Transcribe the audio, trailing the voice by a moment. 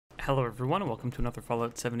Hello everyone and welcome to another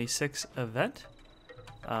Fallout 76 event.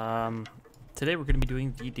 Today we're going to be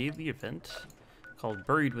doing the daily event called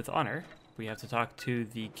Buried with Honor. We have to talk to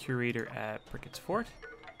the curator at Brickett's Fort.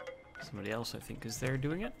 Somebody else I think is there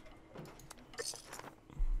doing it.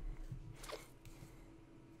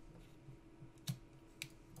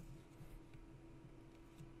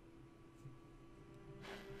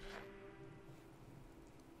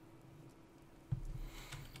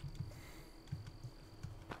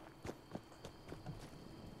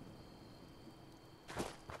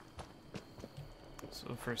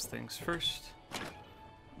 So first things first, I'm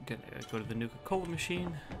gonna go to the Nuka-Cola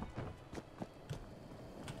machine.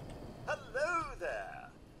 Hello there!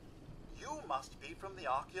 You must be from the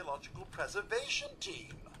Archaeological Preservation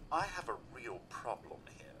Team. I have a real problem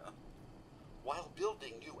here. While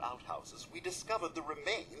building new outhouses, we discovered the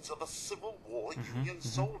remains of a Civil War Union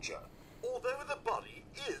soldier. Although the body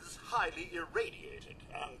is highly irradiated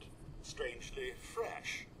and strangely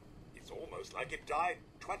fresh. It's almost like it died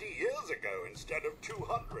 20 years ago instead of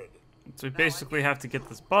 200. So we basically have to get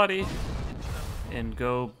this body and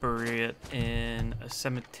bury it in a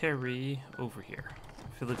cemetery over here.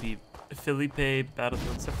 Felipe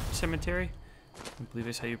Battlefield Cemetery. I believe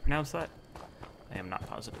is how you pronounce that. I am not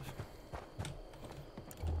positive.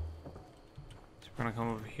 So we're gonna come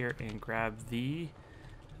over here and grab the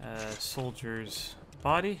soldier's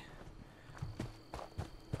body.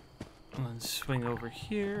 And then swing over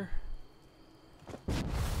here.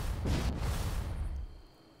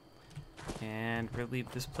 And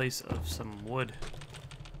relieve this place of some wood,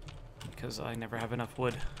 because I never have enough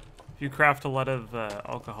wood. If you craft a lot of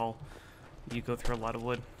alcohol, you go through a lot of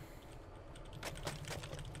wood.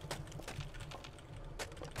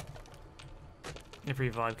 Every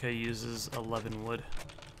vodka uses 11 wood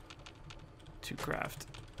to craft.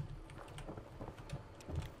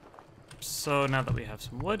 So now that we have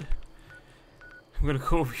some wood, I'm gonna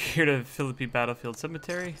go over here to Felipe Battlefield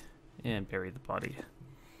Cemetery and bury the body.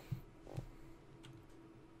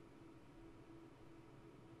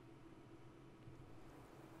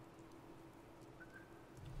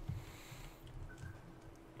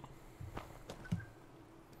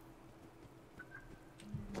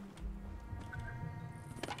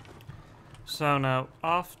 So now,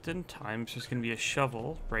 oftentimes there's going to be a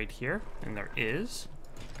shovel right here, and there is.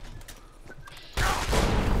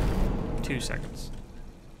 2 seconds.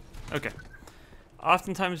 Okay.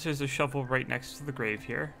 Oftentimes there's a shovel right next to the grave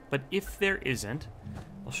here, but if there isn't,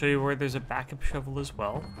 I'll show you where there's a backup shovel as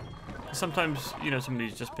well. Sometimes, you know,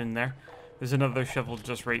 somebody's just been there. There's another shovel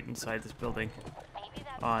just right inside this building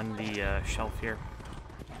on the shelf here.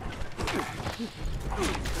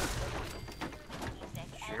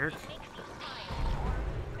 Jerk.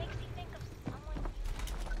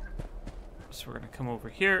 So we're going to come over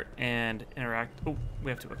here and interact. Oh,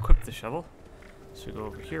 we have to equip the shovel. So we go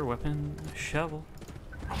over here, weapon, shovel,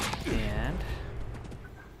 and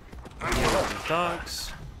these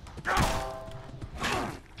dogs.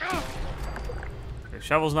 The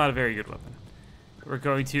shovel's not a very good weapon. We're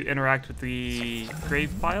going to interact with the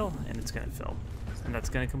grave pile, and it's going to fill. And that's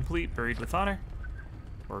going to complete Buried with Honor,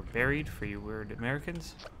 or Buried for you weird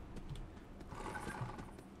Americans.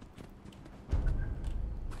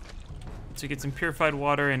 So you get some purified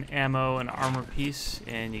water and ammo and armor piece,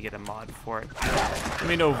 and you get a mod for it. I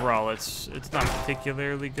mean, overall, it's not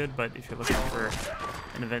particularly good, but if you're looking for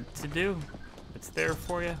an event to do, it's there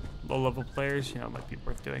for you. Low-level players, you know, it might be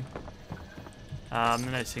worth doing. The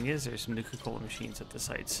nice thing is there's some Nuka-Cola machines at the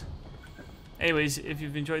sites. Anyways, if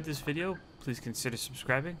you've enjoyed this video, please consider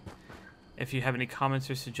subscribing. If you have any comments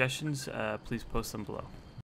or suggestions, please post them below.